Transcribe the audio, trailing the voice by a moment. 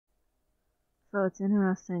So it's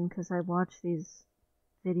interesting because I watch these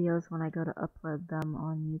videos when I go to upload them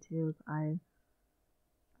on YouTube. I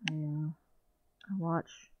watch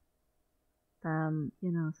them,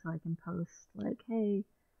 so I can post like, hey,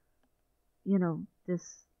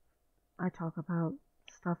 this I talk about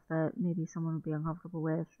stuff that maybe someone would be uncomfortable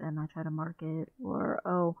with, and I try to mark it, or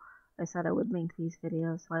oh, I said I would link these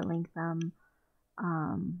videos, so I link them.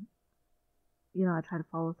 Um, I try to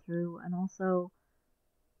follow through, and also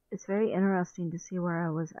it's very interesting to see where I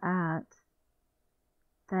was at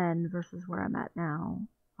then versus where I'm at now.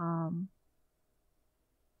 Um,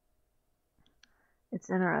 It's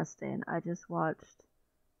interesting. I just watched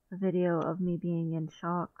a video of me being in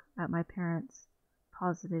shock at my parents'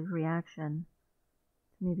 positive reaction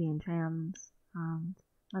to me being trans.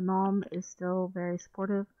 My mom is still very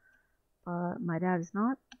supportive, but my dad is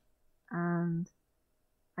not, and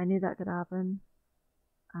I knew that could happen.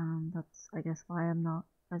 That's, I guess, why I'm not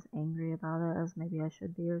as angry about it as maybe I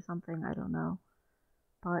should be or something. I don't know.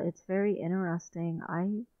 But it's very interesting.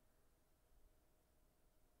 I,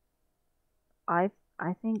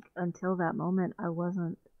 I think until that moment, I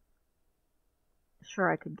wasn't sure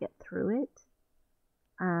I could get through it.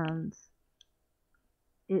 And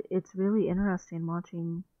it's really interesting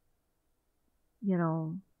watching, you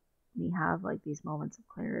know, me have like these moments of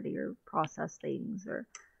clarity or process things or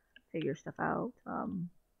figure stuff out.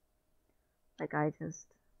 Like I just,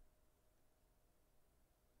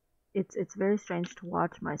 it's very strange to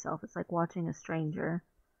watch myself. It's like watching a stranger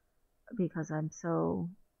because I'm so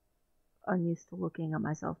unused to looking at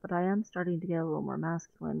myself. But I am starting to get a little more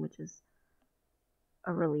masculine, which is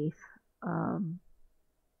a relief. Um,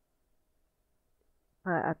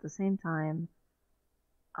 but at the same time,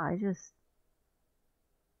 I just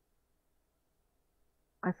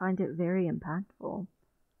I find it very impactful.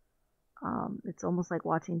 It's almost like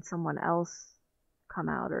watching someone else come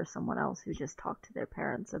out or someone else who just talked to their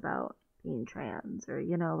parents about being trans or,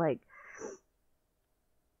 like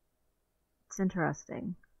it's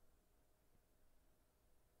interesting.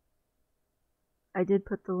 I did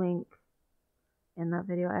put the link in that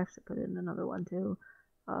video. I actually put it in another one too,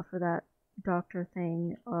 for that doctor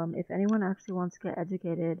thing. If anyone actually wants to get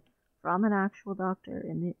educated from an actual doctor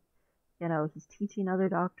and he's teaching other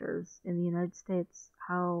doctors in the United States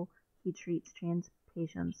how he treats trans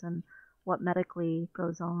patients and what medically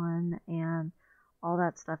goes on and all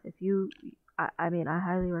that stuff. If you, I mean, I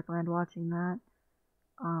highly recommend watching that.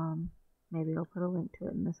 Um, Maybe I'll put a link to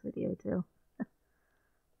it in this video too,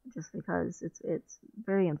 just because it's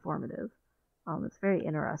very informative. It's very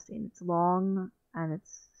interesting. It's long and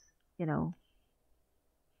it's you know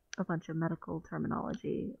a bunch of medical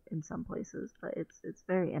terminology in some places, but it's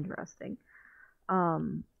very interesting.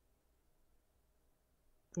 Um,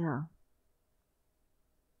 yeah,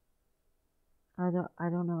 I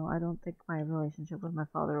don't know. I don't think my relationship with my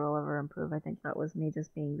father will ever improve. I think that was me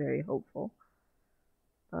just being very hopeful.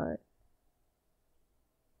 But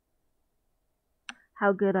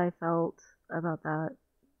how good I felt about that.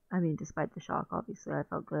 I mean, despite the shock, obviously, I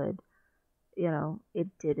felt good. It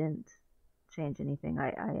didn't change anything.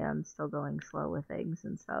 I am still going slow with things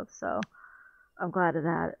and stuff, so I'm glad of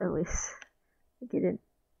that, at least. It didn't,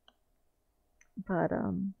 but,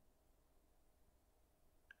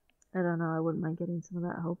 I don't know, I wouldn't mind getting some of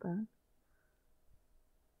that hope back.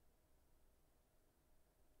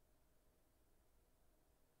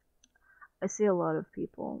 I see a lot of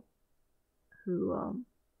people who,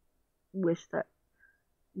 wish that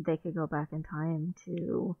they could go back in time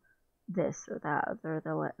to this or that.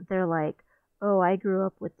 They're like, oh, I grew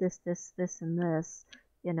up with this, and this,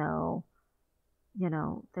 you know,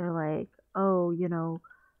 they're like, oh,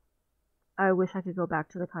 I wish I could go back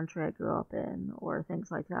to the country I grew up in, or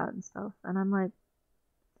things like that and stuff. And I'm like,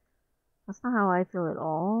 that's not how I feel at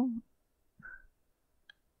all.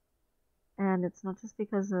 And it's not just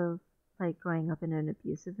because of like growing up in an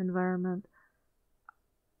abusive environment.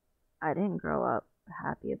 I didn't grow up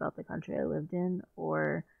happy about the country I lived in,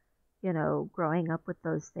 or, growing up with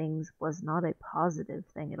those things was not a positive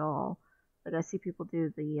thing at all. Like, I see people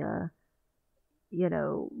do the,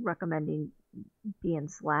 recommending being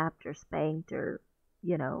slapped or spanked or,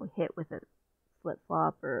 hit with a flip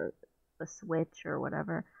flop or a switch or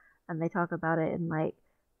whatever. And they talk about it in like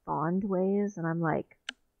fond ways. And I'm like,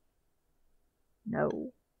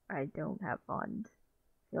 no, I don't have fond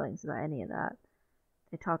feelings about any of that.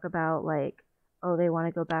 They talk about like, oh, they want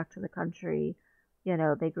to go back to the country,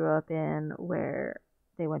 they grew up in where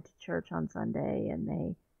they went to church on Sunday and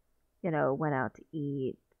they, went out to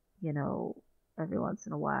eat, you know, every once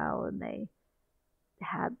in a while and they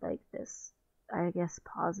had like this, I guess,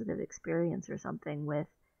 positive experience or something with,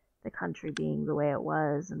 the country being the way it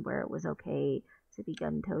was and where it was okay to be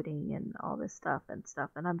gun toting and all this stuff.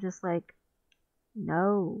 And I'm just like,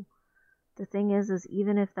 no. The thing is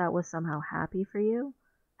even if that was somehow happy for you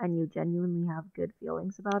and you genuinely have good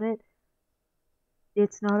feelings about it,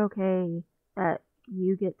 it's not okay that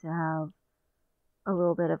you get to have a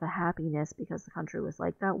little bit of a happiness because the country was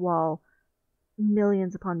like that while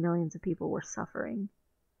millions upon millions of people were suffering.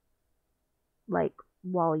 Like,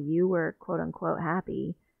 while you were quote unquote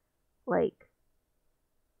happy, like,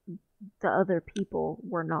 the other people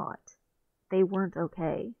were not. They weren't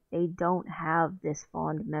okay. They don't have this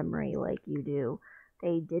fond memory like you do.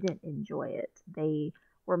 They didn't enjoy it. They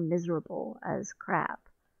were miserable as crap.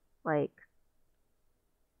 Like,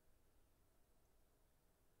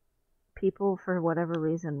 people, for whatever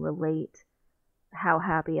reason, relate how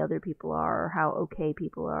happy other people are or how okay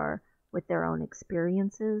people are with their own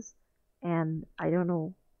experiences. And I don't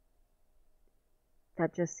know,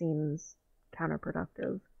 that just seems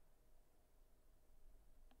counterproductive.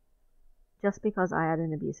 Just because I had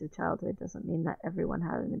an abusive childhood doesn't mean that everyone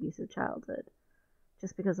had an abusive childhood.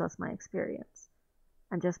 Just because that's my experience.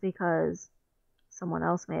 And just because someone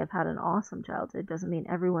else may have had an awesome childhood doesn't mean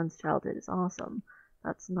everyone's childhood is awesome.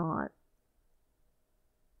 That's not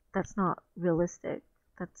realistic.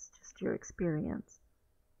 That's just your experience.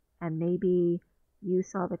 And maybe you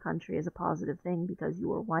saw the country as a positive thing because you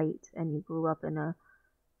were white and you grew up in a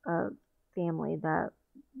family that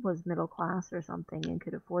was middle class or something and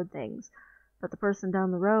could afford things. But the person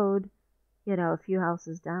down the road, a few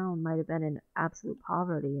houses down, might have been in absolute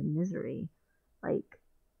poverty and misery. Like,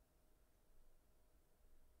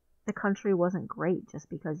 the country wasn't great just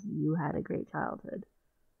because you had a great childhood.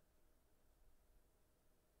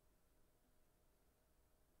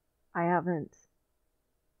 I haven't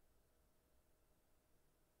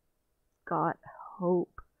got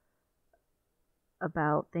hope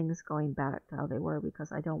about things going back to how they were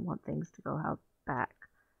because I don't want things to go back.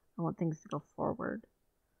 I want things to go forward.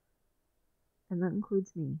 And that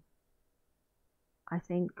includes me. I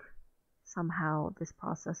think somehow this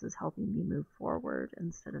process is helping me move forward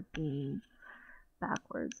instead of being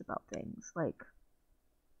backwards about things. Like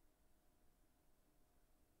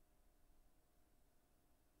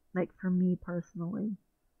for me personally,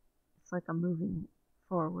 it's like I'm moving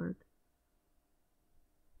forward.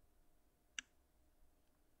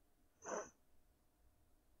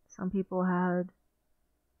 Some people had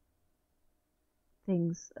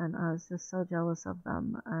things and I was just so jealous of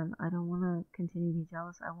them, and I don't want to continue to be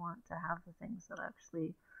jealous. I want to have the things that I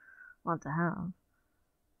actually want to have.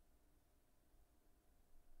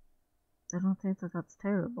 I don't think that that's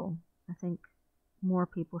terrible. I think more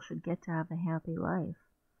people should get to have a happy life.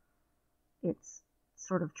 It's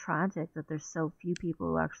sort of tragic that there's so few people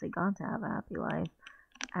who actually got to have a happy life,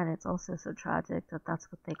 and it's also so tragic that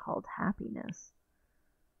that's what they called happiness.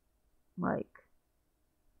 Like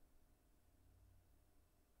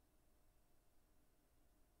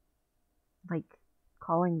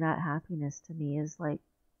calling that happiness to me is like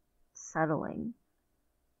settling.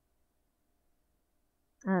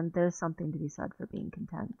 And there's something to be said for being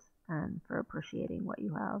content and for appreciating what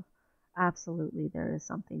you have. Absolutely, there is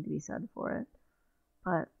something to be said for it.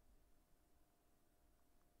 But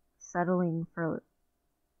settling for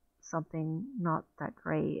something not that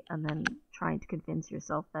great and then trying to convince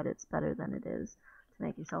yourself that it's better than it is to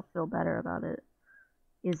make yourself feel better about it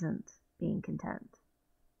isn't being content.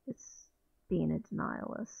 It's being a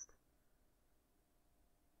denialist,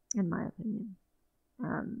 in my opinion,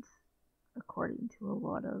 and according to a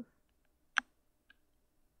lot of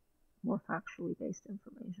more factually based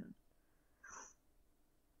information.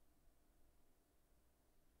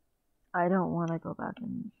 I don't want to go back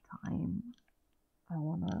in time. I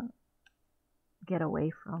want to get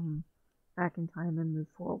away from back in time and move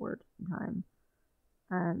forward in time.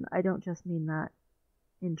 And I don't just mean that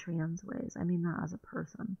in trans ways. I mean that as a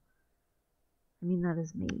person. I mean that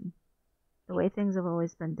as me. The way things have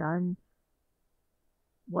always been done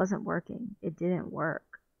wasn't working. It didn't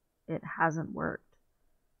work. It hasn't worked.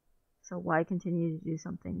 So why continue to do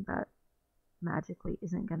something that magically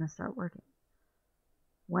isn't going to start working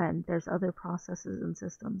when there's other processes and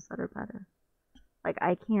systems that are better? Like,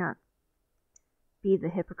 I can't be the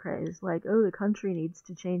hypocrite who's like, oh, the country needs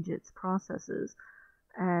to change its processes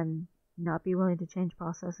and not be willing to change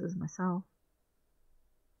processes myself.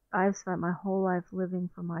 I've spent my whole life living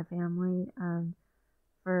for my family and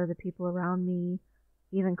for the people around me,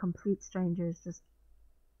 even complete strangers, just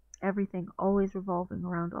everything always revolving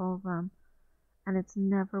around all of them, and it's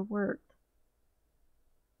never worked.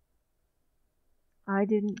 I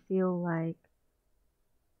didn't feel like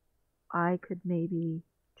I could maybe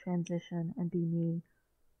transition and be me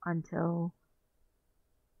until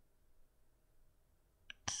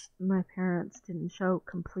my parents didn't show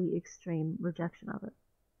complete extreme rejection of it.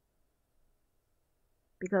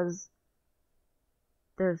 Because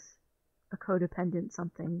there's a codependent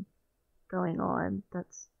something going on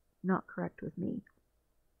that's not correct with me.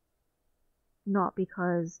 Not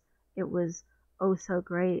because it was oh so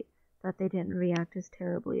great that they didn't react as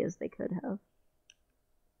terribly as they could have.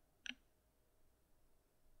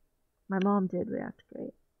 My mom did react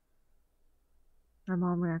great. My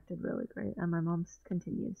mom reacted really great, and my mom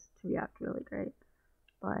continues to react really great.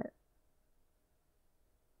 But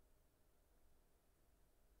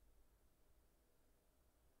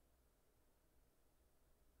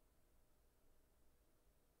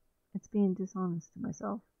it's being dishonest to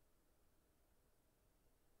myself.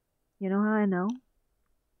 You know how I know?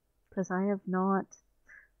 Because I have not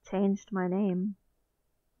changed my name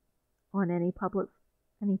on any public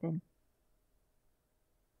anything.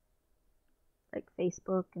 Like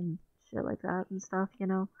Facebook and shit like that and stuff, you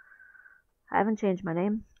know? I haven't changed my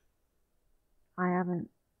name. I haven't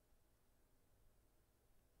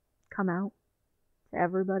come out to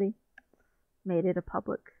everybody, made it a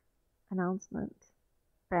public announcement,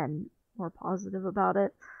 been more positive about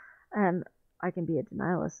it, and I can be a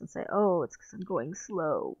denialist and say, oh, it's because I'm going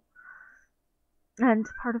slow. And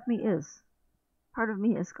part of me is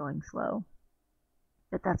going slow,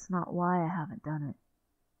 but that's not why I haven't done it.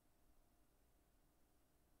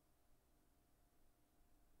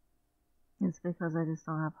 It's because I just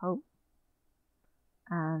don't have hope.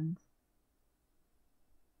 And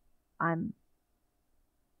I'm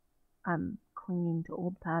clinging to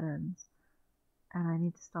old patterns, and I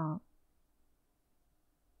need to stop.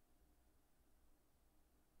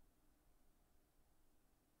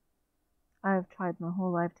 I have tried my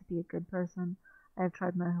whole life to be a good person. I have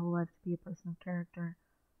tried my whole life to be a person of character,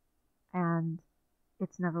 and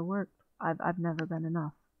it's never worked. I've never been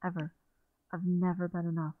enough, ever. I've never been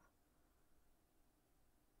enough.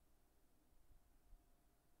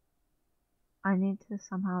 I need to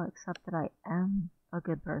somehow accept that I am a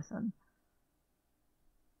good person.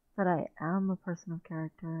 That I am a person of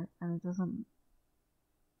character, and it doesn't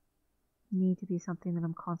need to be something that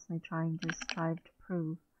I'm constantly trying to strive to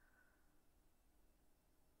prove.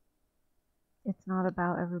 It's not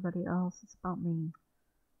about everybody else, it's about me.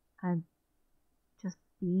 And just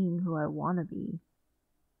being who I want to be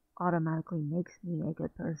automatically makes me a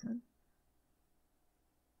good person.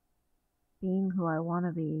 Being who I want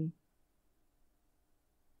to be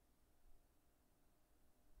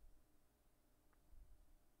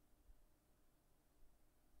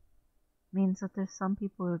means that there's some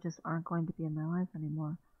people who just aren't going to be in my life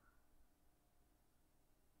anymore.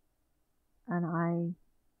 And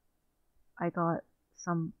I got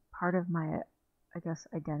some part of my, I guess,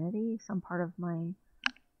 identity, some part of my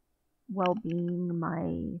well-being,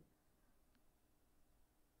 my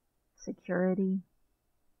security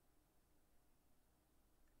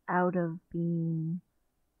out of being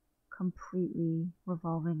completely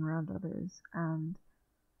revolving around others. And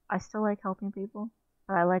I still like helping people,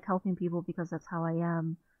 but I like helping people because that's how I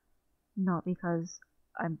am, not because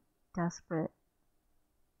I'm desperate.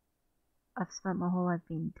 I've spent my whole life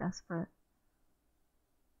being desperate.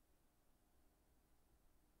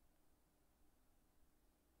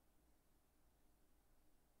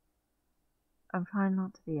 I'm trying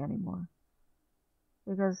not to be anymore.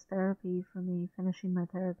 Because therapy for me, finishing my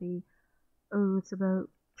therapy, oh, it's about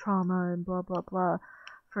trauma and blah blah blah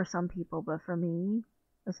for some people, but for me,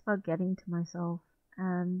 it's about getting to myself,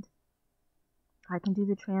 and I can do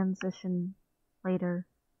the transition later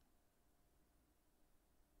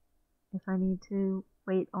if I need to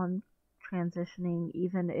wait on transitioning,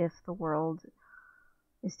 even if the world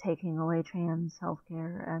is taking away trans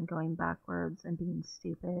healthcare and going backwards and being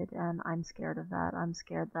stupid, and I'm scared of that. I'm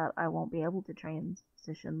scared that I won't be able to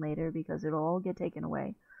transition later because it'll all get taken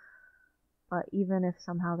away. But even if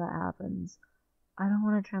somehow that happens, I don't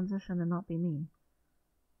want to transition and not be me.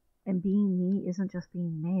 And being me isn't just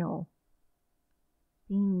being male.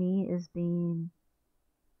 Being me is being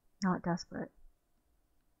not desperate.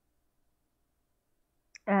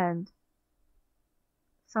 And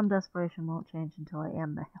some desperation won't change until I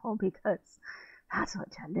am male, because that's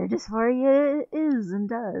what gender dysphoria is and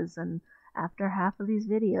does. And after half of these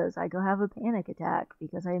videos, I go have a panic attack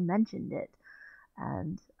because I mentioned it.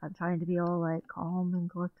 And I'm trying to be all like calm and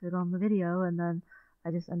collected on the video, and then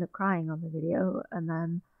I just end up crying on the video, and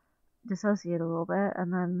then dissociate a little bit,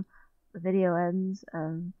 and then the video ends,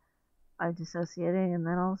 and I'm dissociating, and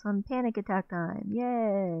then all of a sudden panic attack time,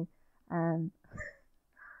 yay! And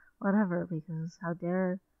whatever, because how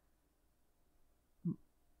dare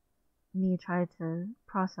me try to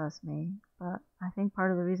process me. But I think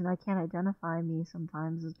part of the reason I can't identify me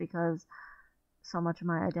sometimes is because so much of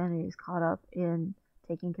my identity is caught up in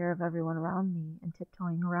taking care of everyone around me and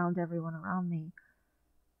tiptoeing around everyone around me,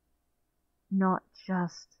 not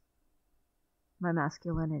just my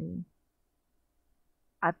masculinity.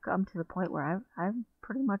 I've come to the point where I'm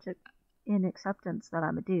pretty much in acceptance that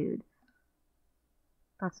I'm a dude.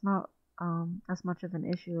 That's not as much of an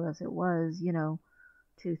issue as it was,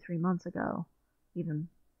 2-3 months ago, even,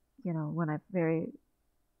 when I very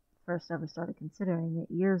first ever started considering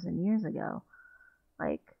it years and years ago.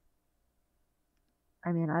 Like,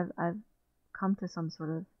 I mean, I've come to some sort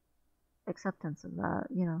of acceptance of that.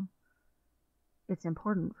 It's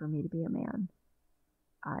important for me to be a man.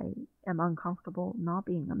 I am uncomfortable not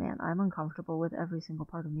being a man. I'm uncomfortable with every single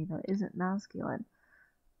part of me that isn't masculine.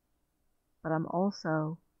 But I'm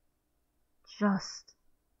also just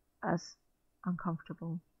as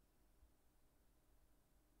uncomfortable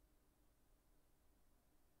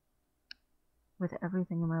with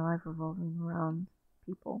everything in my life revolving around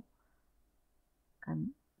people and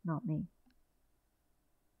not me.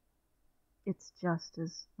 It's just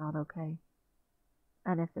as not okay.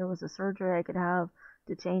 And if there was a surgery I could have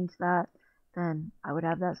to change that, then I would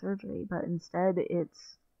have that surgery. But instead,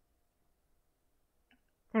 it's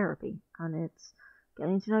therapy, and it's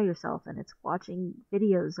getting to know yourself, and it's watching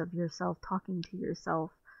videos of yourself talking to yourself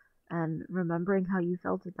and remembering how you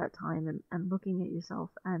felt at that time, and looking at yourself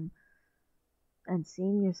and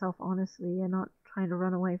seeing yourself honestly and not trying to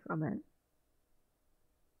run away from it.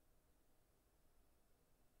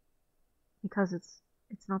 Because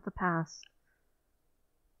it's not the past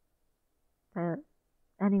that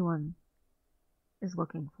anyone is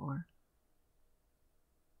looking for,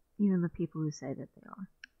 even the people who say that they are.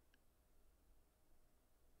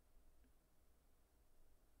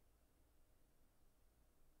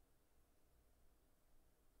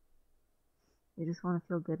 They just want to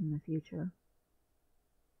feel good in the future.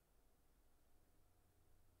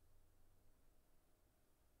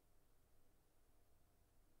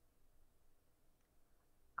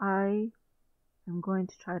 I am going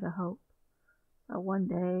to try to hope that one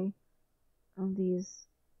day these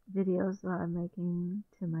videos that I'm making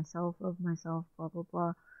to myself, of myself, blah blah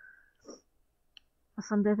blah,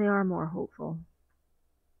 someday they are more hopeful.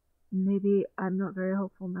 Maybe I'm not very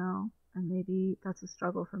hopeful now, and maybe that's a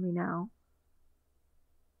struggle for me now.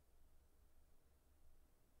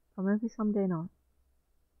 But maybe someday not.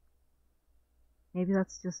 Maybe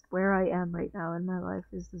that's just where I am right now in my life,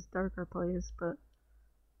 is this darker place, but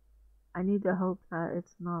I need to hope that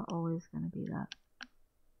it's not always going to be that.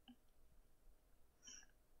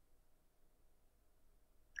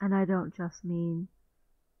 And I don't just mean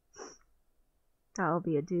that I'll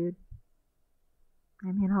be a dude.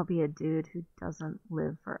 I mean, I'll be a dude who doesn't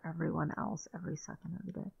live for everyone else every second of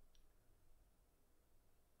the day.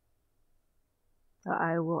 That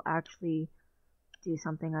I will actually do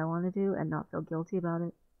something I want to do and not feel guilty about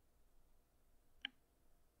it.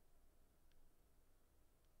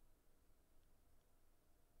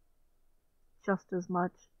 Just as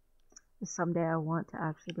much as someday I want to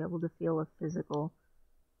actually be able to feel a physical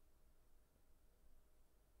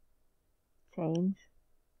change.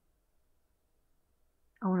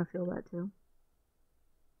 I want to feel that too.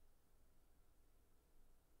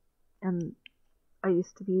 And I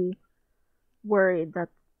used to be worried that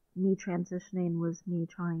me transitioning was me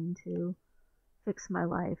trying to fix my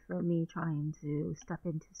life, or me trying to step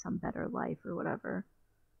into some better life or whatever.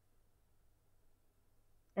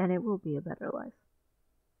 And it will be a better life.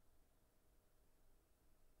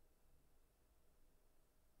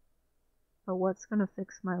 But what's going to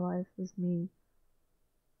fix my life is me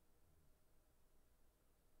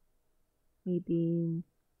being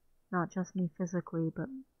not just me physically, but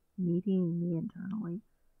me being me internally.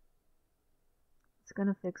 What's going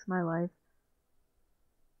to fix my life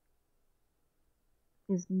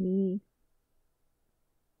is me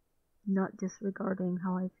not disregarding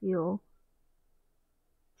how I feel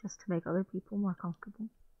just to make other people more comfortable.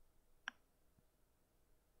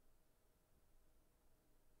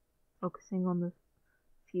 Focusing on the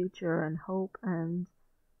future and hope, and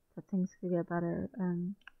that things could get better,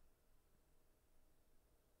 and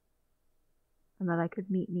that I could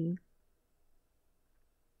meet me.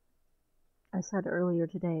 I said earlier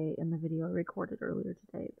today in the video I recorded earlier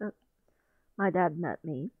today that my dad met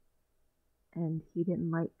me, and he didn't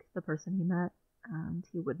like the person he met, and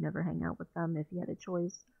he would never hang out with them if he had a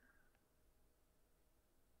choice.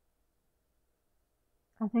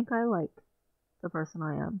 I think I like the person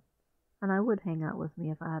I am, and I would hang out with me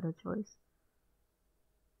if I had a choice.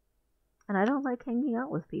 And I don't like hanging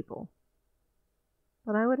out with people,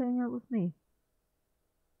 but I would hang out with me.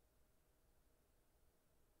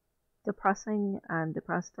 Depressing and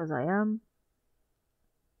depressed as I am,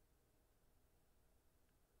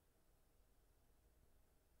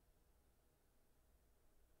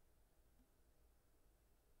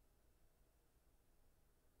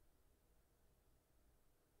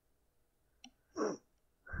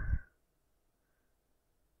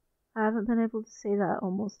 I haven't been able to say that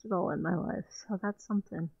almost at all in my life, so that's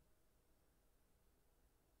something.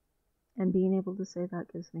 And being able to say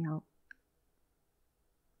that gives me hope.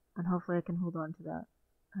 And hopefully I can hold on to that.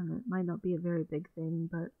 And it might not be a very big thing,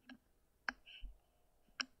 but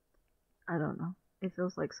I don't know. It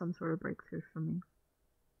feels like some sort of breakthrough for me.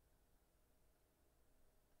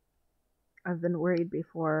 I've been worried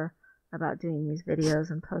before about doing these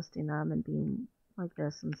videos and posting them and being like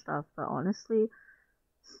this and stuff, but honestly,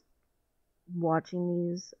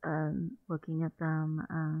 watching these and looking at them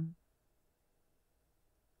and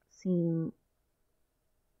seeing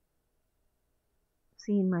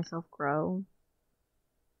myself grow,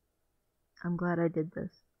 I'm glad I did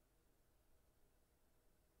this.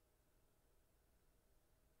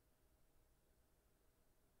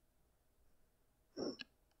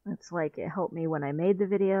 It's like it helped me when I made the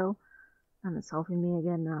video, and it's helping me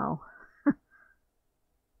again now.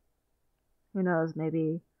 Who knows,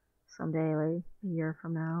 maybe someday, like a year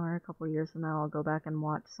from now or a couple of years from now, I'll go back and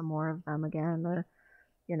watch some more of them again, or,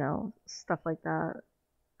 you know, stuff like that,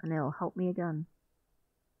 and it'll help me again.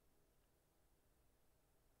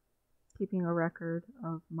 Keeping a record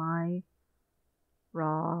of my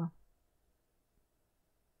raw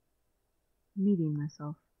meeting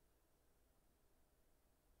myself.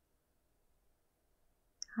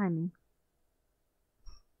 Hi, me.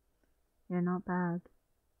 You're not bad.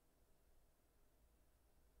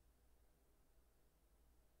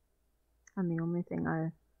 And the only thing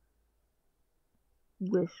I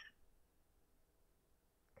wish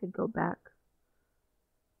could go back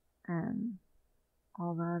and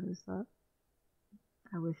all that is that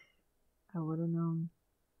I wish I would have known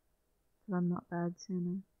that I'm not bad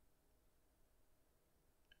sooner.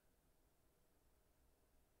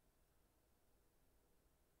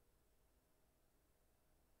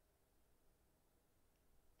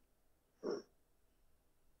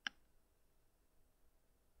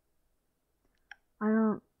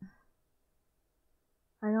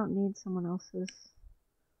 I don't need someone else's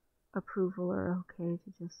approval or okay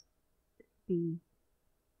to just be.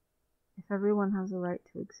 If everyone has a right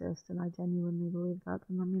to exist, and I genuinely believe that,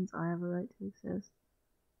 then that means I have a right to exist.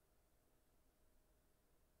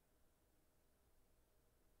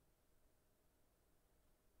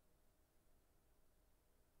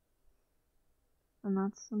 And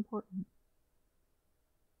that's important.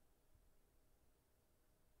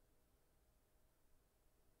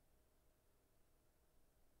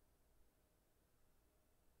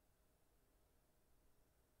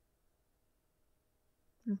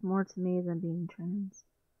 There's more to me than being trans.